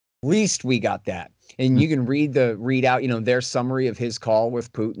Least we got that. And you can read out, their summary of his call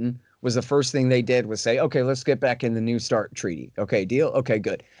with Putin was the first thing they did was say, okay, let's get back in the New START treaty. Okay, deal? Okay,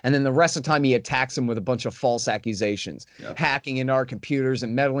 good. And then the rest of the time he attacks him with a bunch of false accusations, hacking into our computers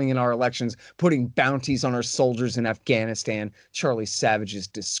and meddling in our elections, putting bounties on our soldiers in Afghanistan, Charlie Savage's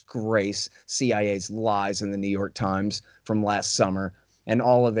disgrace, CIA's lies in the New York Times from last summer, and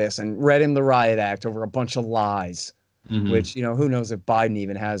all of this, and read him the Riot Act over a bunch of lies. Which, who knows if Biden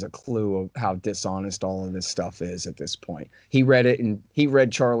even has a clue of how dishonest all of this stuff is at this point. He read it, and he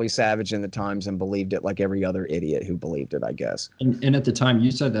read Charlie Savage in the Times and believed it like every other idiot who believed it, I guess. And at the time,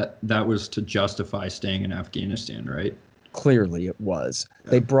 you said that was to justify staying in Afghanistan, right? Clearly it was.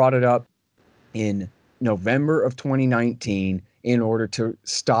 They brought it up in November of 2019 in order to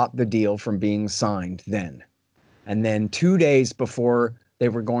stop the deal from being signed then. And then 2 days before they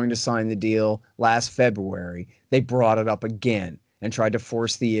were going to sign the deal last February, they brought it up again and tried to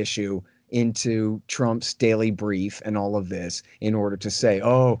force the issue into Trump's daily brief and all of this in order to say,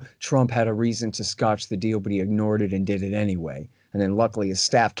 oh, Trump had a reason to scotch the deal, but he ignored it and did it anyway. And then luckily his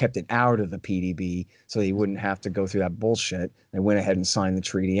staff kept it out of the PDB so he wouldn't have to go through that bullshit. They went ahead and signed the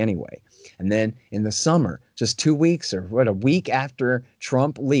treaty anyway. And then in the summer, just 2 weeks or a week after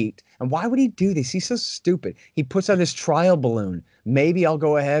Trump leaked, and why would he do this? He's so stupid. He puts out his trial balloon. Maybe I'll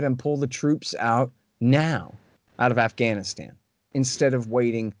go ahead and pull the troops out now, out of Afghanistan, instead of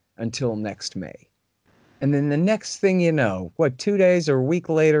waiting until next May. And then the next thing you know, 2 days or a week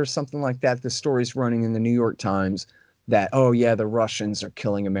later, something like that, the story's running in the New York Times that, oh yeah, the Russians are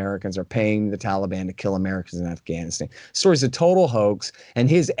killing Americans, are paying the Taliban to kill Americans in Afghanistan. The story's a total hoax, and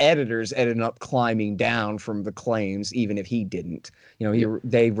his editors ended up climbing down from the claims, even if he didn't.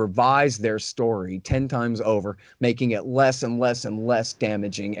 They revised their story 10 times over, making it less and less and less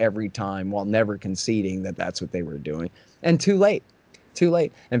damaging every time, while never conceding that that's what they were doing. And too late. Too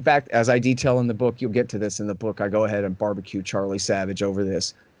late. In fact, as I detail in the book, you'll get to this in the book, I go ahead and barbecue Charlie Savage over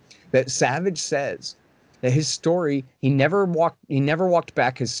this, that Savage says that his story, he never walked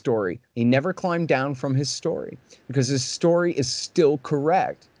back his story. He never climbed down from his story because his story is still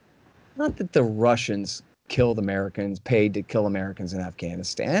correct. Not that the Russians killed Americans, paid to kill Americans in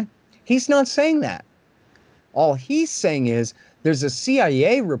Afghanistan. He's not saying that. All he's saying is there's a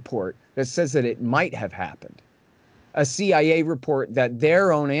CIA report that says that it might have happened. A CIA report that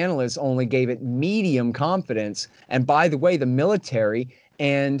their own analysts only gave it medium confidence. And by the way, the military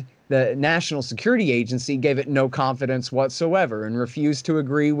and the National Security Agency gave it no confidence whatsoever and refused to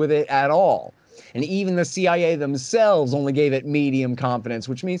agree with it at all. And even the CIA themselves only gave it medium confidence,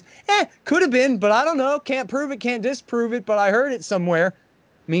 which means, could have been, but I don't know. Can't prove it, can't disprove it, but I heard it somewhere.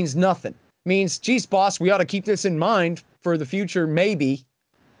 Means nothing. Means, geez, boss, we ought to keep this in mind for the future, maybe,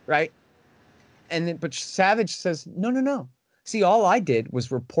 right? But Savage says, no. See, all I did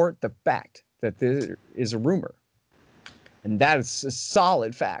was report the fact that there is a rumor. And that is a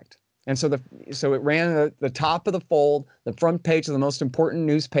solid fact. And so it ran at the top of the fold, the front page of the most important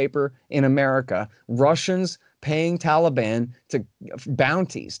newspaper in America, Russians paying Taliban to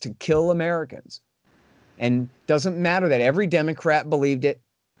bounties to kill Americans. And doesn't matter that every Democrat believed it,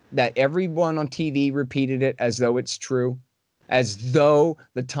 that everyone on TV repeated it as though it's true, as though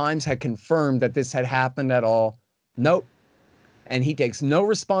the Times had confirmed that this had happened at all. Nope. And he takes no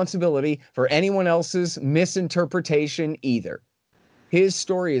responsibility for anyone else's misinterpretation either. His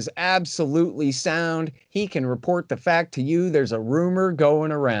story is absolutely sound. He can report the fact to you. There's a rumor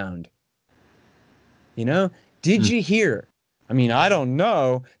going around. Did you hear? I mean, I don't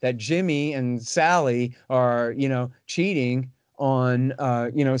know that Jimmy and Sally are, cheating on,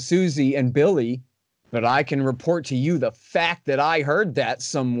 Susie and Billy, but I can report to you the fact that I heard that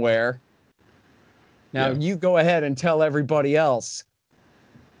somewhere. Now, you go ahead and tell everybody else.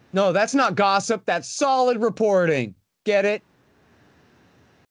 No, that's not gossip. That's solid reporting. Get it?